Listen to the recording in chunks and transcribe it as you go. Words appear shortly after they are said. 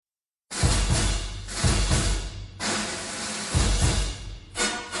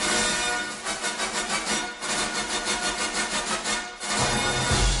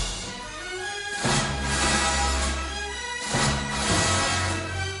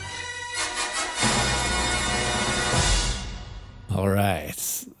All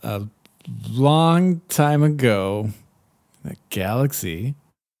right. A long time ago, in a galaxy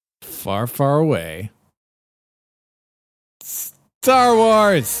far, far away, Star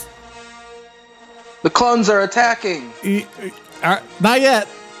Wars! The clones are attacking. Not yet.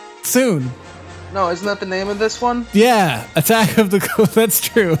 Soon. No, isn't that the name of this one? Yeah, Attack of the Clones. That's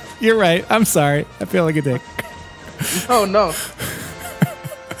true. You're right. I'm sorry. I feel like a dick. Oh, no.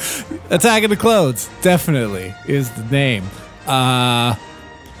 Attack of the Clones, definitely, is the name.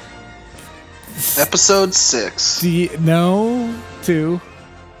 Episode 6. No, 2.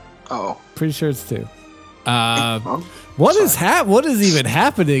 Oh. Pretty sure it's 2. What is even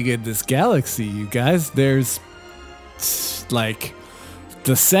happening in this galaxy, you guys? There's, like,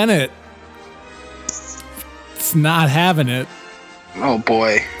 the Senate. It's not having it. Oh,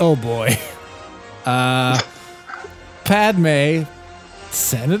 boy. Oh, boy. Padme,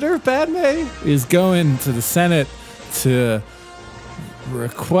 Senator Padme, is going to the Senate to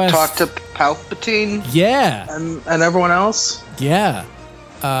request... Talk to Palpatine? Yeah. And everyone else? Yeah.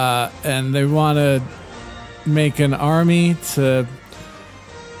 And they want to make an army to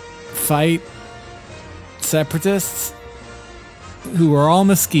fight separatists who are all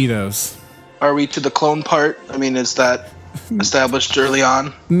mosquitoes. Are we to the clone part? I mean, is that established early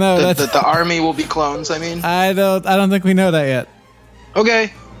on? No, that the army will be clones, I mean? I don't think we know that yet.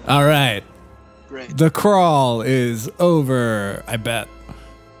 Okay. All right. Great. The crawl is over, I bet.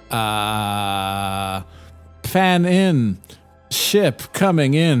 Fan in. Ship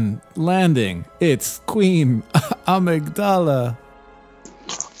coming in. Landing. It's Queen Amygdala.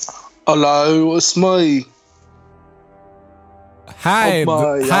 Hello, it's me. Hide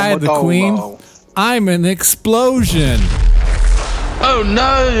Amygdala. the Queen. I'm an explosion. Oh,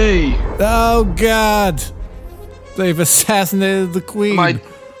 no. Oh, God. They've assassinated the Queen. Did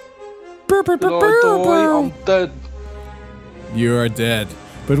I die? I'm dead. You are dead.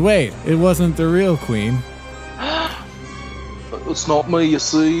 But wait, it wasn't the real Queen. It's not me, you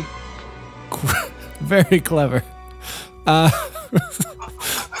see. Very clever.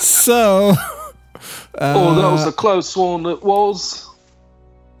 So... oh, that was a close one, it was.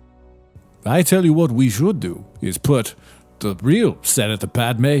 I tell you what we should do is put the real Senator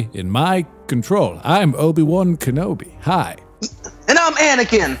Padme in my control. I'm Obi-Wan Kenobi. Hi. And I'm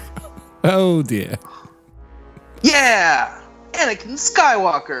Anakin. Oh, dear. Yeah. Anakin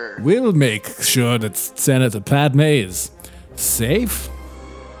Skywalker. We'll make sure that Senator Padme is safe.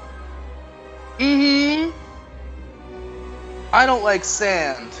 Mm-hmm. I don't like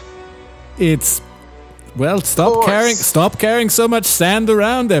sand. It's... Well, stop carrying so much sand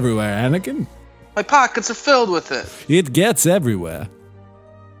around everywhere, Anakin. My pockets are filled with it. It gets everywhere.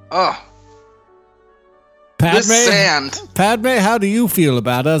 Ugh. Padme, This sand. Padme, how do you feel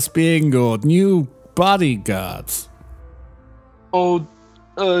about us being your new bodyguards? Oh,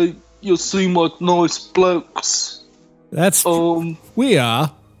 you seem like nice blokes. That's... we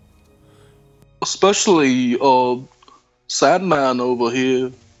are. Especially, Sandman over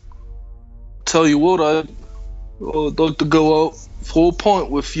here. Tell you what, I'd like to go out for a pint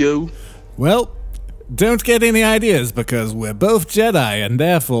with you. Well, don't get any ideas because we're both Jedi and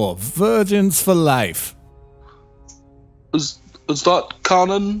therefore virgins for life. Is that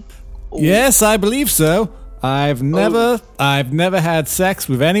canon? Yes, I believe so. I've never had sex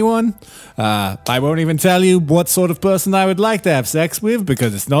with anyone. I won't even tell you what sort of person I would like to have sex with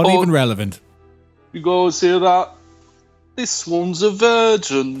because it's not even relevant. You guys hear that? This one's a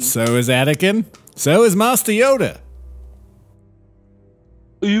virgin. So is Anakin. So is Master Yoda.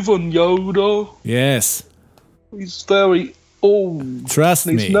 Even Yoda? Yes. He's very old. Trust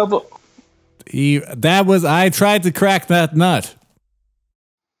me. He's never... I tried to crack that nut.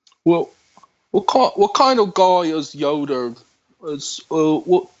 Well, what kind of guy is Yoda?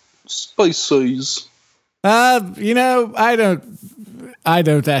 What species? I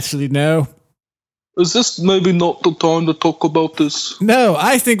don't actually know. Is this maybe not the time to talk about this? No,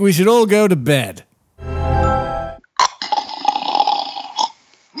 I think we should all go to bed.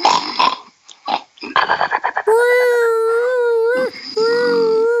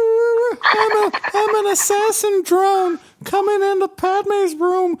 I'm an assassin drone coming into Padme's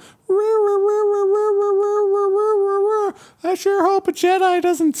room. I sure hope a Jedi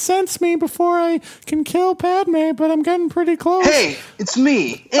doesn't sense me before I can kill Padme, but I'm getting pretty close. Hey, it's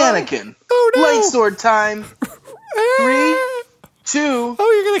me, Anakin. Oh no! Light sword time. 3, 2,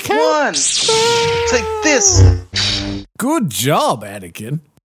 Oh, you're gonna count? 1. Take this. Good job, Anakin.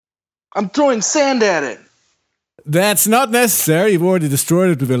 I'm throwing sand at it. That's not necessary. You've already destroyed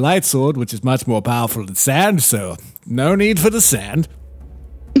it with your light sword, which is much more powerful than sand, so no need for the sand.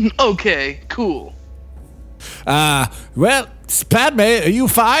 Okay, cool. Well, Padme, are you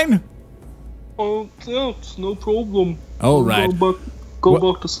fine? Oh, yeah, it's no problem. All right.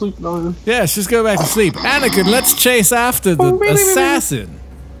 Go back to sleep now. Yeah, just go back to sleep. Anakin, let's chase after the assassin.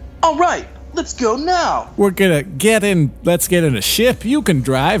 All right, let's go now. Let's get in a ship. You can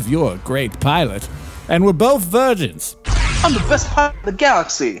drive, you're a great pilot. And we're both virgins. I'm the best pilot in the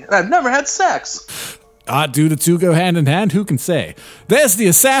galaxy, and I've never had sex. Do the two go hand in hand? Who can say? There's the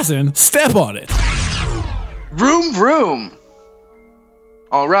assassin. Step on it. Vroom, vroom.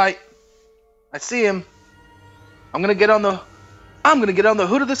 All right, I see him. I'm gonna get on the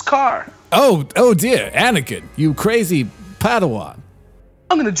hood of this car. Oh dear, Anakin, you crazy Padawan.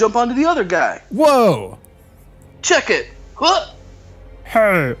 I'm gonna jump onto the other guy. Whoa. Check it. Huh?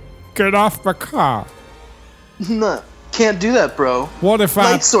 Hey, get off the car. Nah, can't do that, bro. What if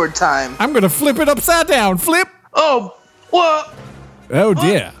Lightsword time. I'm gonna flip it upside down. Flip. Oh, what? Oh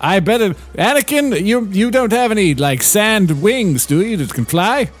dear, I better... Anakin, you don't have any, sand wings, do you, that can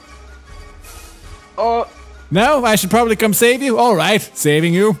fly? No? I should probably come save you? Alright,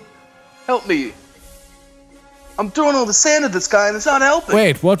 saving you. Help me. I'm throwing all the sand at this guy and it's not helping.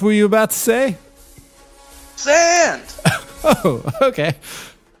 Wait, what were you about to say? Sand! Oh, okay.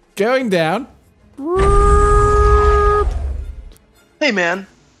 Going down. Hey, man.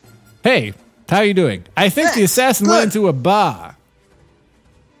 Hey, how you doing? I think the assassin went into a bar.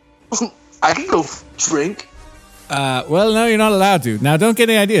 I can go drink. Well, no, you're not allowed to. Now, don't get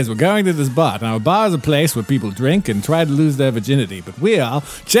any ideas. We're going to this bar. Now, a bar is a place where people drink and try to lose their virginity, but we are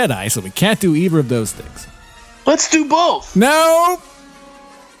Jedi, so we can't do either of those things. Let's do both. No!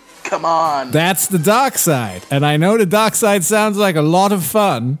 Come on. That's the dark side. And I know the dark side sounds like a lot of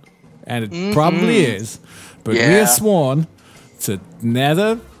fun, and it probably is, but we are sworn to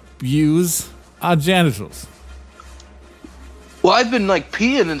never use our genitals. Well, I've been,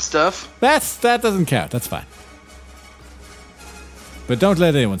 peeing and stuff. That doesn't count. That's fine. But don't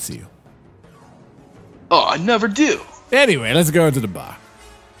let anyone see you. Oh, I never do. Anyway, let's go into the bar.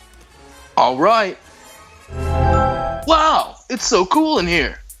 All right. Wow, it's so cool in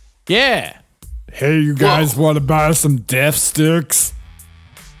here. Yeah. Hey, you guys want to buy some death sticks?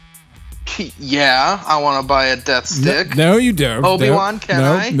 Yeah, I want to buy a death stick. No, you don't. Obi-Wan, can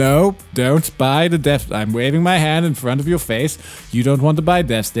I? No, don't buy the death... I'm waving my hand in front of your face. You don't want to buy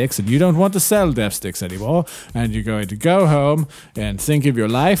death sticks, and you don't want to sell death sticks anymore, and you're going to go home and think of your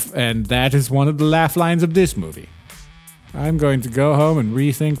life, and that is one of the laugh lines of this movie. I'm going to go home and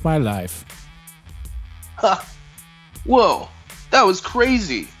rethink my life. Whoa, that was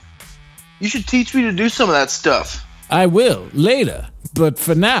crazy. You should teach me to do some of that stuff. I will, later. But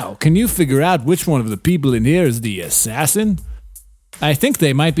for now, can you figure out which one of the people in here is the assassin? I think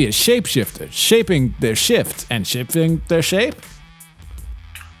they might be a shapeshifter, shaping their shift and shifting their shape.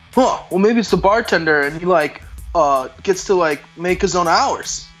 Huh, well maybe it's the bartender and he gets to make his own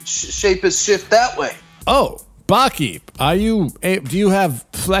hours. Shape his shift that way. Oh, barkeep, do you have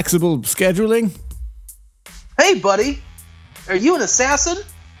flexible scheduling? Hey buddy, are you an assassin?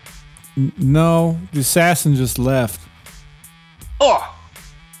 No, the assassin just left. Oh,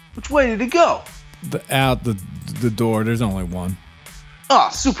 which way did he go? Out the door. There's only one. Oh,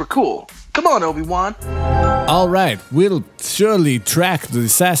 super cool. Come on, Obi-Wan. All right, we'll surely track the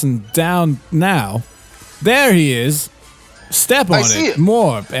assassin down now. There he is. Step on it.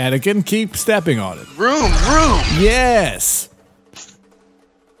 More, Anakin. Keep stepping on it. Vroom. Yes.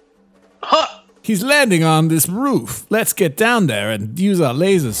 Huh. He's landing on this roof. Let's get down there and use our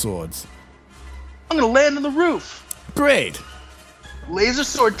laser swords. I'm gonna land on the roof. Great. Laser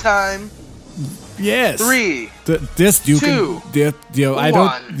sword time. Yes. 3, This you 2, can. I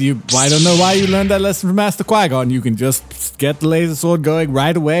don't know why you learned that lesson from Master Qui-Gon. You can just get the laser sword going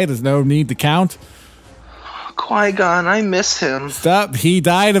right away. There's no need to count. Qui-Gon, I miss him. Stop. He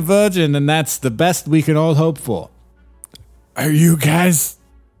died a virgin, and that's the best we can all hope for. Are you guys...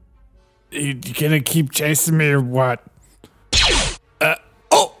 You gonna keep chasing me or what?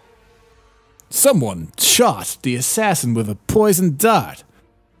 Oh! Someone shot the assassin with a poisoned dart.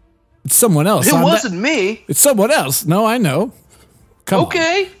 It's someone else. It wasn't me. It's someone else. No, I know. Come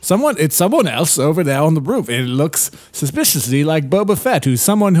okay. on. It's someone else over there on the roof. It looks suspiciously like Boba Fett, who's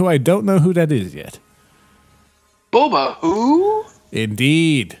someone who I don't know who that is yet. Boba who?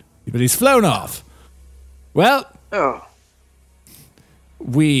 Indeed. But he's flown off. Well,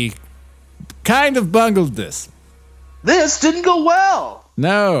 we kind of bungled this. This didn't go well.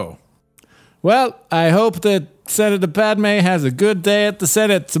 No. Well, I hope that Senator Padme has a good day at the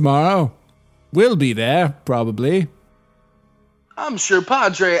Senate tomorrow. We'll be there, probably. I'm sure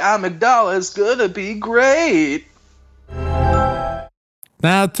Padre Amygdala is gonna be great.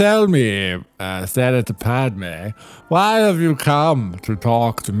 Now tell me, Senator Padme, why have you come to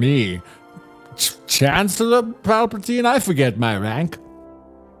talk to me? Chancellor Palpatine? I forget my rank.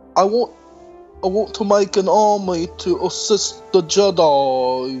 I want to make an army to assist the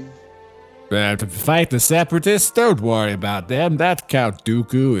Jedi. To fight the Separatists? Don't worry about them. That Count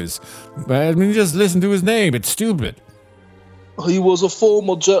Dooku is... I mean, just listen to his name. It's stupid. He was a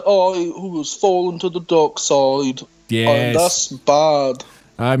former Jedi who has fallen to the dark side. Yes. And that's bad.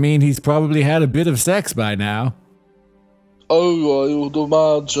 I mean, he's probably had a bit of sex by now. Oh, I would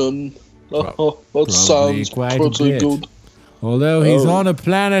imagine. That sounds quite pretty good. Although he's on a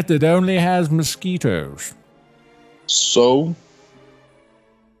planet that only has mosquitoes. So?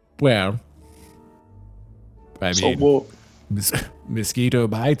 Well, I So mean, what? mosquito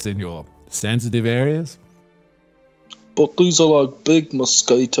bites in your sensitive areas? But these are like big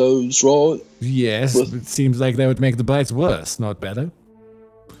mosquitoes, right? Yes, it seems like that would make the bites worse, not better.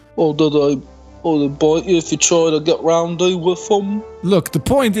 Or do they bite you if you try to get roundy with them? Look, the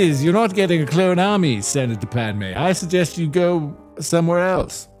point is, you're not getting a clone army, Senator Padme. I suggest you go somewhere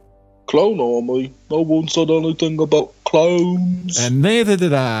else. Clone army? No one said anything about clones. And neither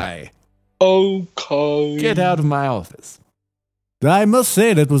did I. Okay. Get out of my office. I must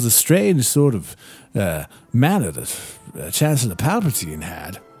say that was a strange sort of manner that Chancellor Palpatine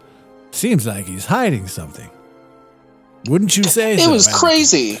had. Seems like he's hiding something. Wouldn't you say so? It was Anakin?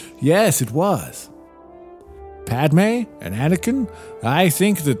 crazy. Yes, it was. Padme and Anakin? I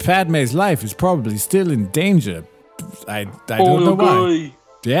think that Padme's life is probably still in danger. I don't know why.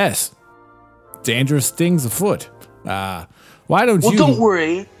 Yes. Dangerous things afoot. Why don't you... Well, don't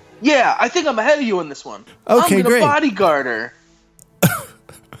worry. Yeah, I think I'm ahead of you on this one. Okay, I'm gonna great. bodyguard her.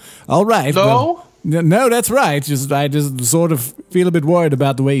 All right. No? Well, no, that's right. I just sort of feel a bit worried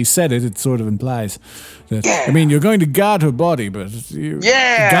about the way you said it. It sort of implies that... Yeah. I mean, you're going to guard her body, but you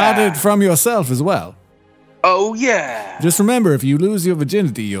guard it from yourself as well. Oh, yeah. Just remember, if you lose your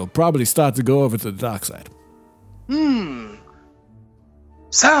virginity, you'll probably start to go over to the dark side.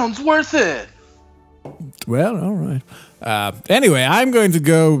 Sounds worth it. Well, all right. Anyway, I'm going to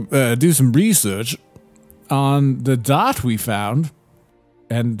go do some research on the dot we found,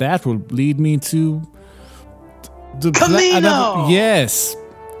 and that will lead me to the Camino! Yes.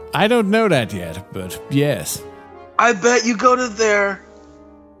 I don't know that yet, but yes. I bet you go to there.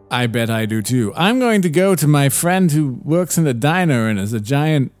 I bet I do too. I'm going to go to my friend who works in a diner and is a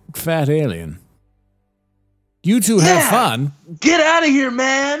giant fat alien. You two have fun. Get out of here,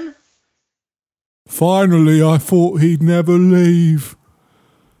 man. Finally, I thought he'd never leave.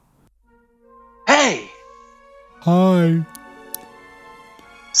 Hey, Hi.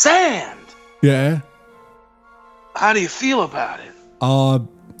 Sand. Yeah? How do you feel about it?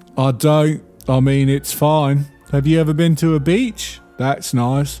 I don't. I mean, it's fine. Have you ever been to a beach? That's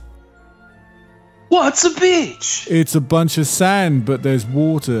nice. What's a beach? It's a bunch of sand, but there's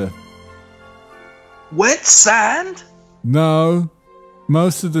water. Wet sand? No.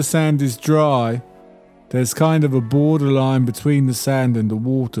 Most of the sand is dry. There's kind of a borderline between the sand and the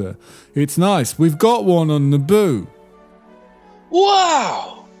water. It's nice. We've got one on Naboo.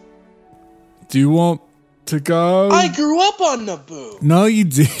 Wow. Do you want to go? I grew up on Naboo. No, you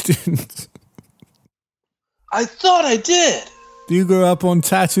didn't. I thought I did. You grew up on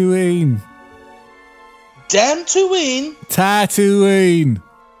Tatooine. Dantooine? Tatooine.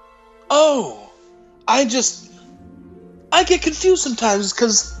 Oh, I get confused sometimes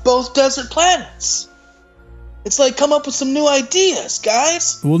because both desert planets. It's like, come up with some new ideas,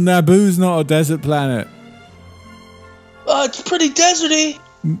 guys. Well, Naboo's not a desert planet. It's pretty deserty.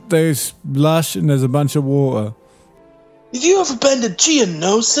 There's lush and there's a bunch of water. Have you ever been to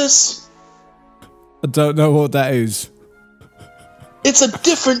Geonosis? I don't know what that is. It's a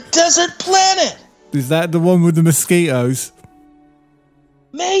different desert planet. Is that the one with the mosquitoes?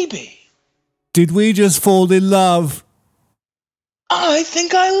 Maybe. Did we just fall in love? I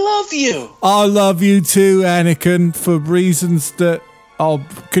think I love you. I love you too, Anakin, for reasons that are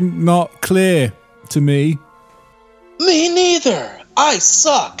not clear to me. Me neither. I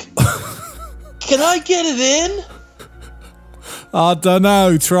suck. Can I get it in? I don't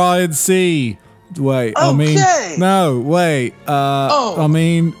know. Try and see. Wait, Okay. Wait. I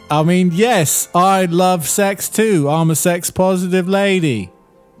mean, yes, I love sex too. I'm a sex positive lady.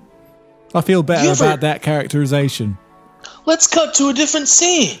 I feel better about that characterization. Let's cut to a different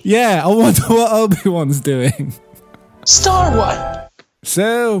scene. Yeah, I wonder what Obi-Wan's doing. Star Wipe.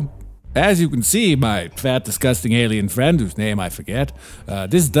 So, as you can see, my fat, disgusting alien friend, whose name I forget,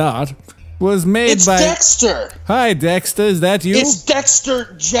 this dot was made by... It's Dexter. Hi, Dexter, is that you? It's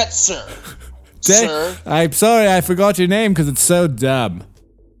Dexter Jetser. Sir. I'm sorry, I forgot your name because it's so dumb.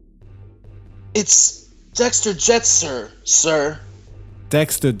 It's Dexter Jetster, sir.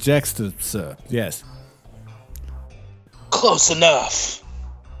 Dexter, sir. Yes. Close enough.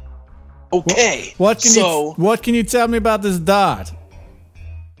 Okay. What can you tell me about this dart?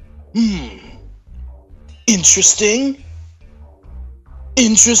 Interesting.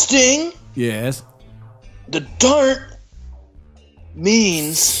 Yes. The dart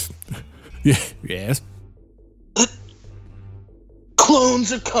means Yeah. Yes.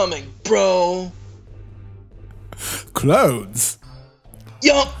 clones are coming, bro. Clones?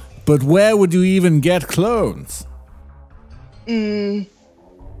 Yup. But where would you even get clones? I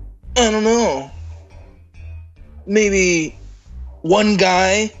don't know. Maybe one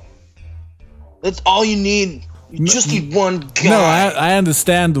guy. That's all you need. You just need one guy. No, I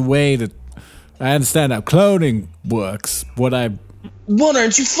understand the way that... I understand how cloning works. What aren't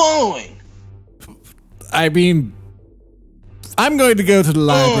you following? I mean... I'm going to go to the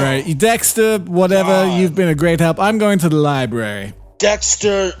library. Dexter, whatever, God. you've been a great help. I'm going to the library.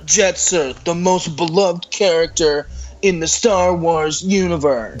 Dexter Jetster, the most beloved character in the Star Wars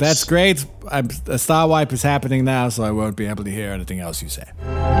universe. That's great. A Star Wipe is happening now, so I won't be able to hear anything else you say.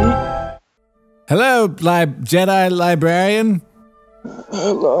 Hello, Jedi librarian.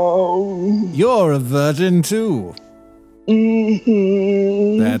 Hello. You're a virgin too.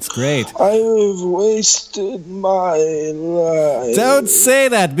 That's great. I have wasted my life. Don't say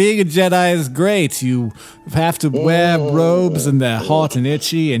that. Being a Jedi is great. You have to wear robes and they're hot and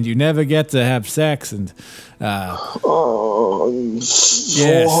itchy, and you never get to have sex. And I'm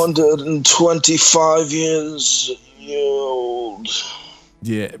 425 years old.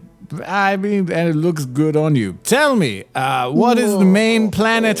 yeah, I mean, and it looks good on you. Tell me, what is the main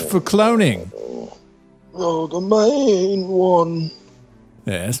planet for cloning? Oh, the main one.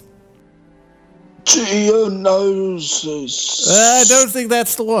 Yes. Geonosis. I don't think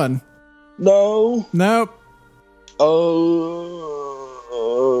that's the one. No? Nope.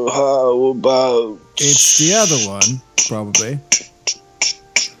 How about... It's the other one, probably.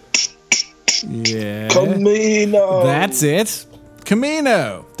 Yeah. Camino. That's it.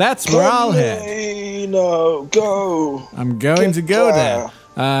 Camino. That's where I'll head. Camino. Go. I'm going to go there.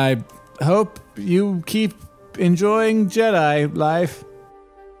 I hope you keep enjoying Jedi life.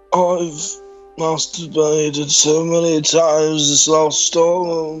 I've masturbated so many times it's lost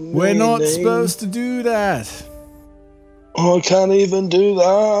all meaning. We're not supposed to do that. I can't even do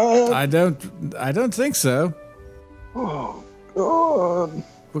that. I don't think so. Oh, God.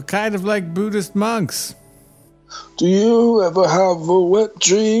 We're kind of like Buddhist monks. Do you ever have a wet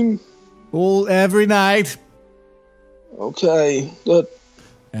dream? Every night. Okay,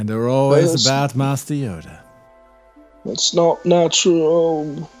 And they're always about Master Yoda. that's not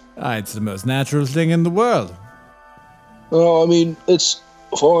natural. It's the most natural thing in the world. No, I mean, it's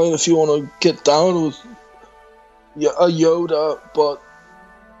fine if you want to get down with a Yoda, but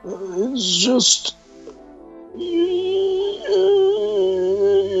it's just...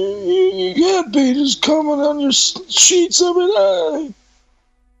 You can't be just coming on your sheets every day.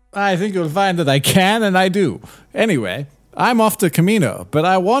 I think you'll find that I can, and I do. Anyway, I'm off to Camino, but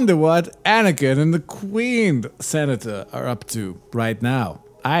I wonder what Anakin and the Queen Senator are up to right now.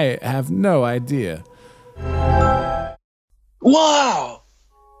 I have no idea. Wow!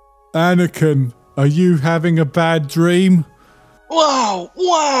 Anakin, are you having a bad dream? Wow!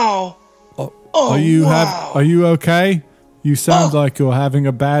 Wow! Are you okay? You sound like you're having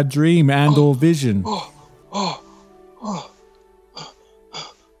a bad dream and or vision.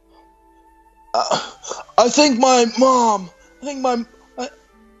 I think my mom. my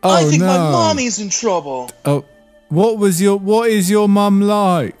mommy's in trouble. Oh, what is your mum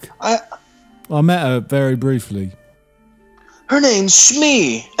like? I met her very briefly. Her name's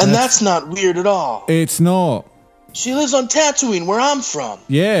Shmi, and that's not weird at all. It's not. She lives on Tatooine, where I'm from.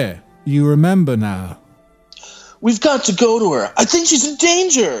 Yeah, you remember now. We've got to go to her. I think she's in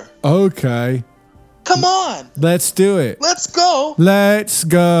danger. Okay. Come on. Let's do it. Let's go. Let's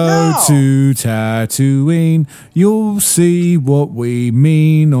go now. to Tatooine. You'll see what we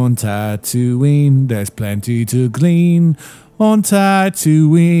mean on Tatooine. There's plenty to glean on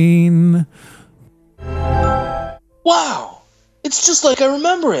Tatooine. Wow. It's just like I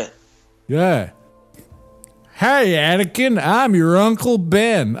remember it. Yeah. Hey, Anakin, I'm your Uncle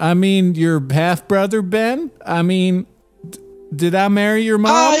Ben. I mean, your half-brother Ben? I mean, did I marry your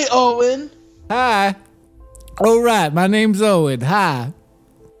mom? Hi, Owen. Hi. Oh, right, my name's Owen. Hi.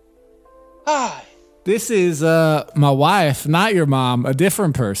 Hi. This is, my wife, not your mom, a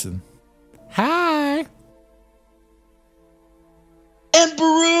different person. Hi. And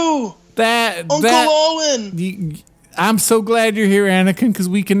Baru. Uncle Owen. I'm so glad you're here, Anakin, because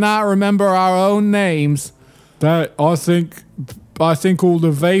we cannot remember our own names. I think all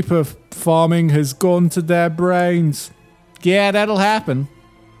the vapor farming has gone to their brains. Yeah, that'll happen.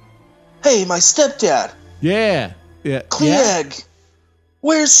 Hey, my stepdad. Yeah. Kleeg.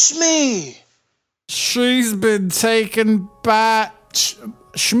 Where's Shmi? She's been taken by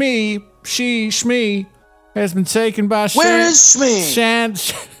Shmi. Shmi has been taken by Where is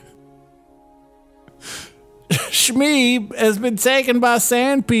Shmi? Shmi has been taken by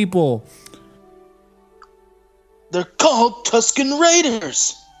sand people. They're called Tusken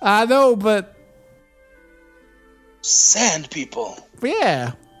Raiders. I know, but sand people.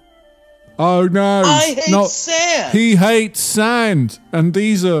 Yeah. Oh no. I hate sand. He hates sand. And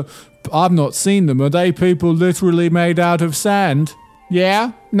these are, I've not seen them. Are they people literally made out of sand?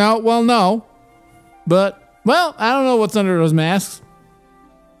 Yeah? No? Well, no. But, well, I don't know what's under those masks.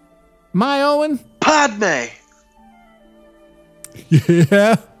 Am I Owen? Padme.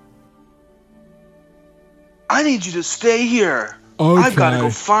 Yeah? I need you to stay here. Okay. I've got to go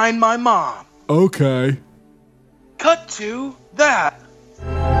find my mom. Okay. Cut to that.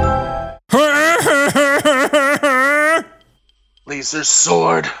 Laser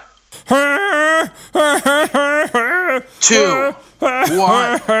sword. 2, 1.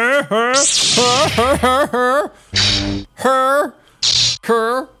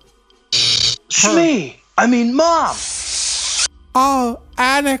 Shmi. I mean, Mom. Oh,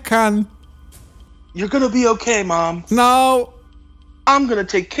 Anakin. You're gonna be okay, Mom. No. I'm gonna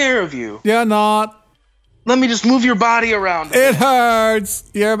take care of you. You're not. Let me just move your body around. It hurts.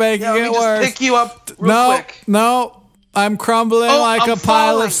 You're making it worse. Let me just pick you up real quick. No. I'm crumbling like a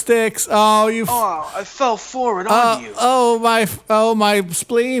pile of sticks. Oh, I fell forward on you. Oh, my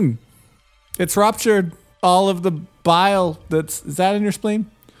spleen. It's ruptured. All of the bile is that in your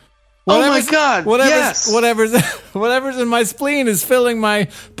spleen? Oh my God! Yes. Whatever's in my spleen is filling my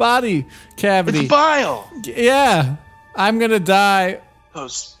body cavity. It's bile. Yeah, I'm gonna die.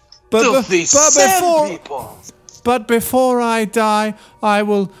 Those filthy sand people. But before I die, I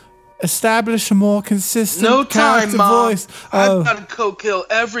will establish a more consistent character voice. I've got to kill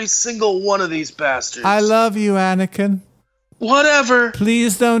every single one of these bastards. I love you, Anakin. Whatever.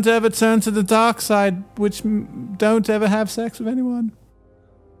 Please don't ever turn to the dark side, which don't ever have sex with anyone.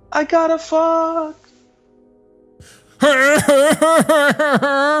 I gotta fuck.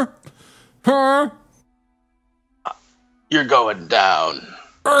 You're going down.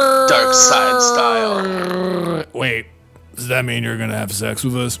 Dark side style. Wait, does that mean you're gonna have sex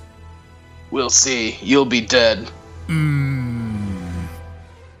with us? We'll see. You'll be dead.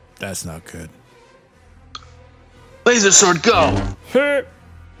 That's not good. Laser sword, go.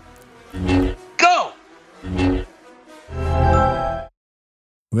 Go!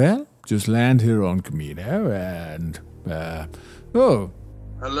 Well, just land here on Kamino and, Hello,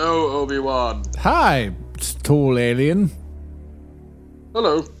 Obi-Wan. Hi, tall alien.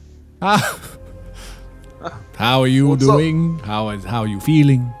 Hello. How are you doing? How are you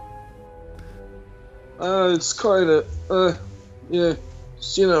feeling? It's kinda, yeah,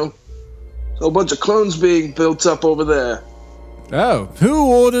 it's, a whole bunch of clones being built up over there. Oh,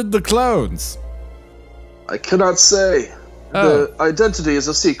 who ordered the clones? I cannot say. Oh. The identity is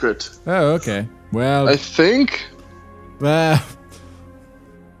a secret. Oh, okay. Well, I think. I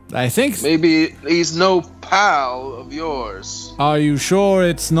think. Maybe he's no pal of yours. Are you sure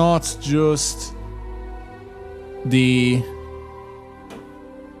it's not just the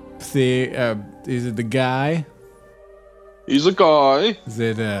is it the guy? He's a guy. Is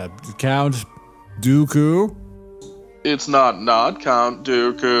it Count Dooku? It's not Count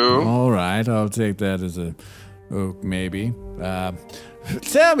Dooku. All right, I'll take that as a maybe.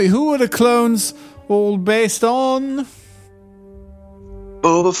 Tell me, who are the clones all based on?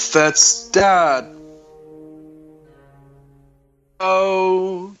 Boba Fett's dad.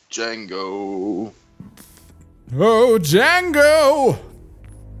 Oh, Django. Oh, Django!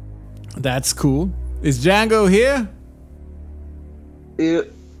 That's cool. Is Django here?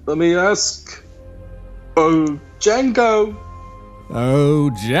 Let me ask. Oh, Django. Oh,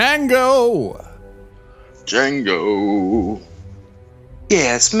 Django! Django.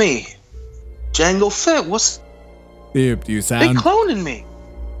 Yeah, it's me. Django Fett. You sound... They cloning me.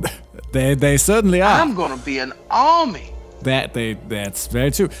 They certainly are. I'm gonna be an army. That's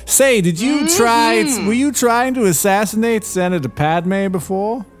very true. Say, did you were you trying to assassinate Senator Padme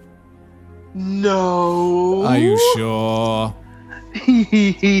before? No. Are you sure?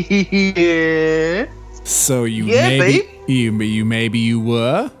 Yeah. So you maybe you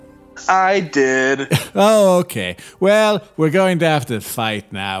were? I did. Oh, okay. Well, we're going to have to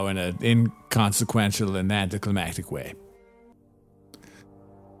fight now in an inconsequential and anticlimactic way.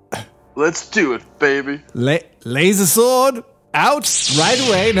 Let's do it, baby. Laser sword out right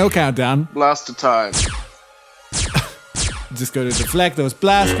away. No countdown. Blast of time. Just go to deflect those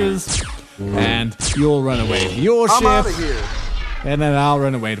blasters, and you'll run away to your ship. I'm out of here. And then I'll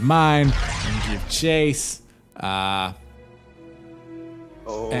run away to mine and give chase. And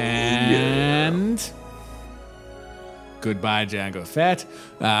goodbye, Jango Fett.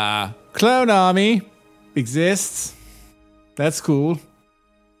 Clone Army exists. That's cool.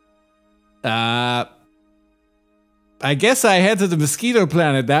 I guess I head to the Mosquito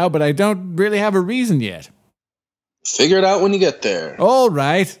Planet now, but I don't really have a reason yet. Figure it out when you get there. All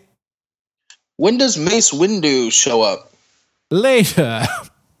right. When does Mace Windu show up? Later.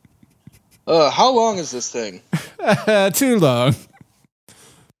 How long is this thing? Too long.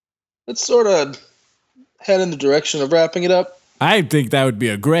 Let's sort of head in the direction of wrapping it up. I think that would be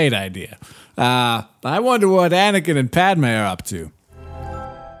a great idea. I wonder what Anakin and Padme are up to.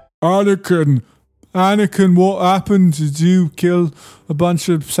 Anakin, what happened? Did you kill a bunch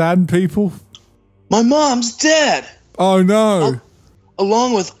of sad people? My mom's dead. Oh no.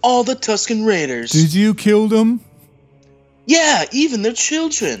 Along with all the Tusken Raiders. Did you kill them? Yeah, even their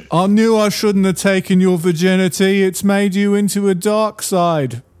children. I knew I shouldn't have taken your virginity. It's made you into a dark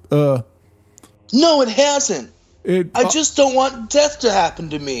side. No, it hasn't. I just don't want death to happen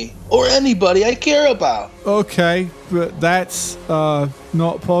to me or anybody I care about. Okay, but that's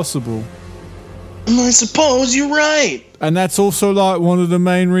not possible. I suppose you're right. And that's also like one of the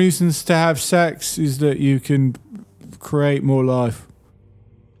main reasons to have sex is that you can create more life.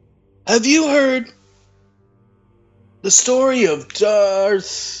 Have you heard the story of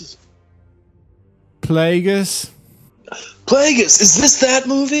Darth Plagueis? Plagueis, is this that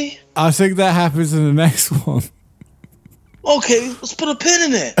movie? I think that happens in the next one. Okay, let's put a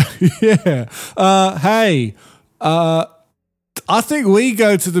pin in it. Yeah. Hey, I think we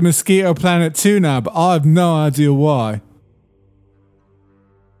go to the Mosquito Planet too now, but I have no idea why.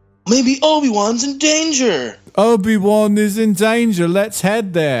 Maybe Obi-Wan's in danger. Obi-Wan is in danger. Let's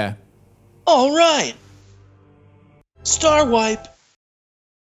head there. All right. Star wipe.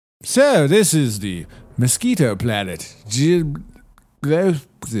 So, this is the Mosquito Planet.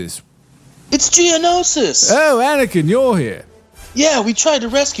 This. It's Geonosis. Oh, Anakin, you're here. Yeah, we tried to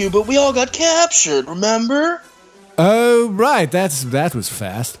rescue, but we all got captured, remember? Oh, right. That was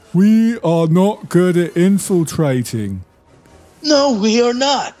fast. We are not good at infiltrating. No, we are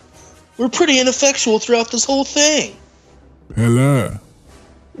not. We're pretty ineffectual throughout this whole thing. Hello.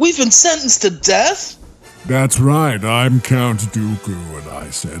 We've been sentenced to death? That's right, I'm Count Dooku, and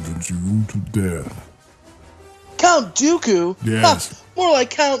I sentence you to death. Count Dooku? Yes. Ha, more like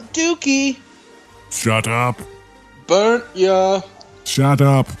Count Dookie. Shut up. Burnt ya. Shut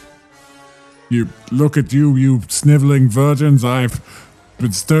up. You look at you sniveling virgins. I've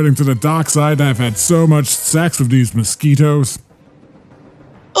been turning to the dark side. I've had so much sex with these mosquitoes.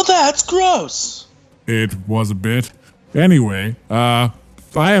 Oh, that's gross. It was a bit. Anyway, I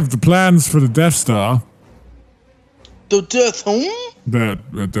have the plans for the Death Star. The Death Home?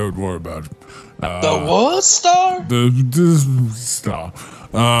 Don't worry about it. The what star? The Star.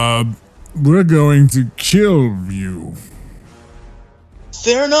 We're going to kill you.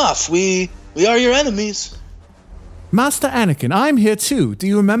 Fair enough. We are your enemies. Master Anakin, I'm here too. Do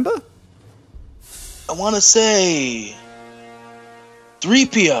you remember? I want to say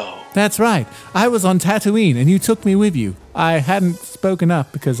 3PO. That's right. I was on Tatooine and you took me with you. I hadn't spoken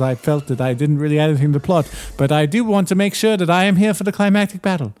up because I felt that I didn't really add anything to the plot, but I do want to make sure that I am here for the climactic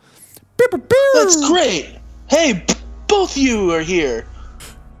battle. That's great. Hey, both you are here.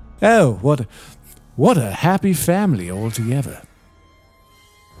 Oh, what a happy family altogether.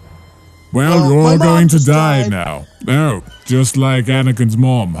 Well, my you're all mom going to just die died. now. Oh, just like Anakin's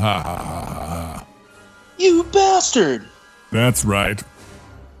mom. Ha ha ha ha ha. You bastard. That's right.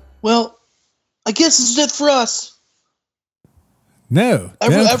 Well, I guess this is it for us. No,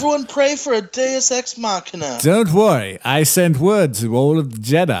 Everyone pray for a Deus Ex Machina. don't worry. I sent word to all of the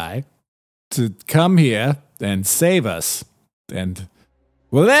Jedi to come here and save us. And,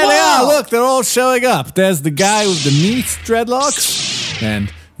 well, there they Wow. are. Look, they're all showing up. There's the guy with the neat dreadlocks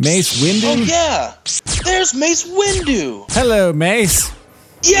and Mace Windu. Oh, yeah. There's Mace Windu. Hello, Mace.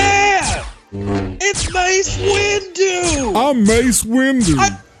 Yeah! It's Mace Windu! I'm Mace Windu.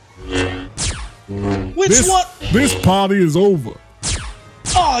 Which one? This party is over.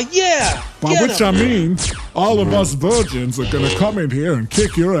 Oh, yeah! By Get which him. I mean, all of us virgins are gonna come in here and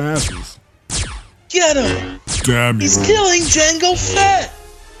kick your asses. Get him! Damn you. He's killing Jango Fett!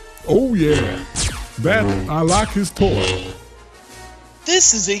 Oh yeah, that I like his toy.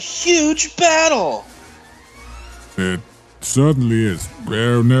 This is a huge battle. It certainly is.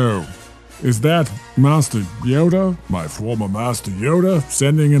 Oh no. Is that Master Yoda, my former Master Yoda,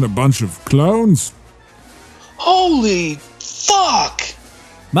 sending in a bunch of clones? Holy fuck!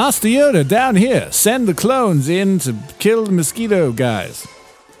 Master Yoda, down here. Send the clones in to kill the mosquito guys.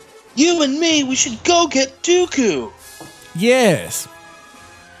 You and me, we should go get Dooku. Yes.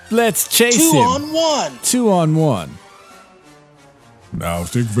 Let's chase 2 him. on 1. 2 on 1. Now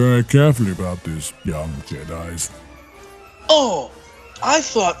think very carefully about this, young Jedis. Oh, I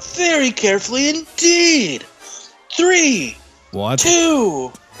thought very carefully indeed. 3, What?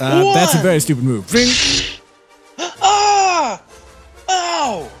 2, 1. That's a very stupid move. Ring. Ah!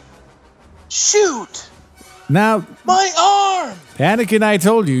 Ow! Shoot! Now, My arm! Anakin, I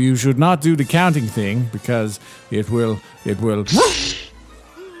told you you should not do the counting thing because it will. My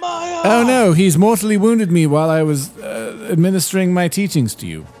arm! Oh no, he's mortally wounded me while I was administering my teachings to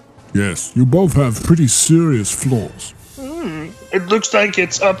you. Yes, you both have pretty serious flaws. It looks like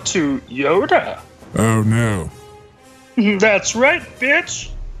it's up to Yoda. Oh no. That's right,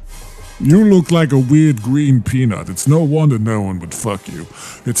 bitch. You look like a weird green peanut. It's no wonder no one would fuck you.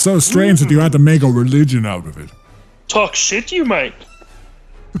 It's so strange that you had to make a religion out of it. Talk shit you might,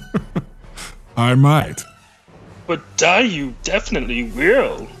 I might. but die you definitely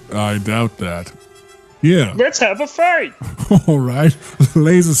will. I doubt that. Yeah. Let's have a fight. All right.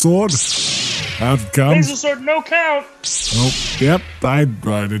 Laser sword. Out it comes. Laser sword, no count. Oh, yep. I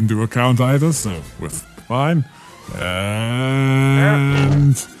didn't do a count either, so we're fine.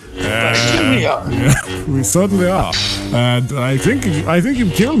 And Here we are. yeah, we certainly are. And I think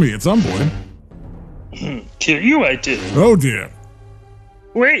you killed me at some point. Kill you, I did. Oh dear.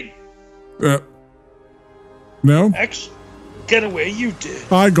 Wait, No, actually, get away you did.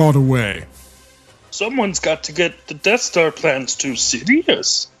 I got away. Someone's got to get the Death Star plans to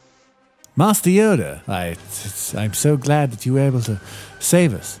Sidious. Master Yoda, I'm so glad that you were able to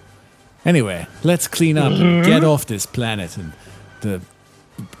save us. Anyway, let's clean up and get off this planet. And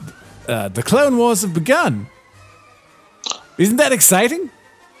the Clone Wars have begun. Isn't that exciting?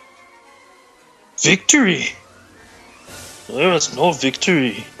 Victory. There is no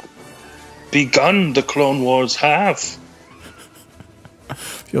victory. Begun the Clone Wars have.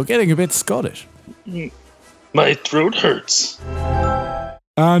 You're getting a bit Scottish. My throat hurts.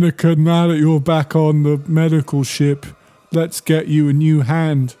 Anakin, now that you're back on the medical ship, let's get you a new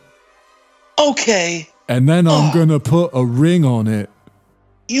hand. Okay, And then I'm gonna put a ring on it.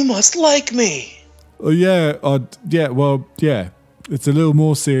 you must like me. Oh yeah, yeah. It's a little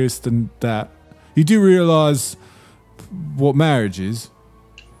more serious than that. You do realize what marriage is?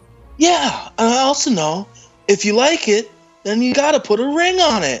 Yeah, and I also know if you like it, then you gotta put a ring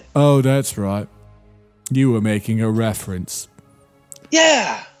on it. Oh, that's right. You were making a reference.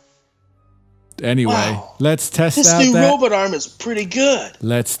 Yeah. Anyway, Wow. let's test This out new that. robot arm is pretty good.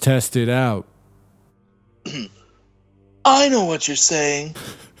 Let's test it out. I know what you're saying.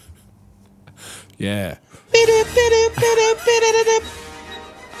 Yeah. Bidip, bidip, bidip, bidip, bidip.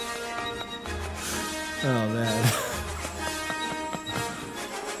 Oh man.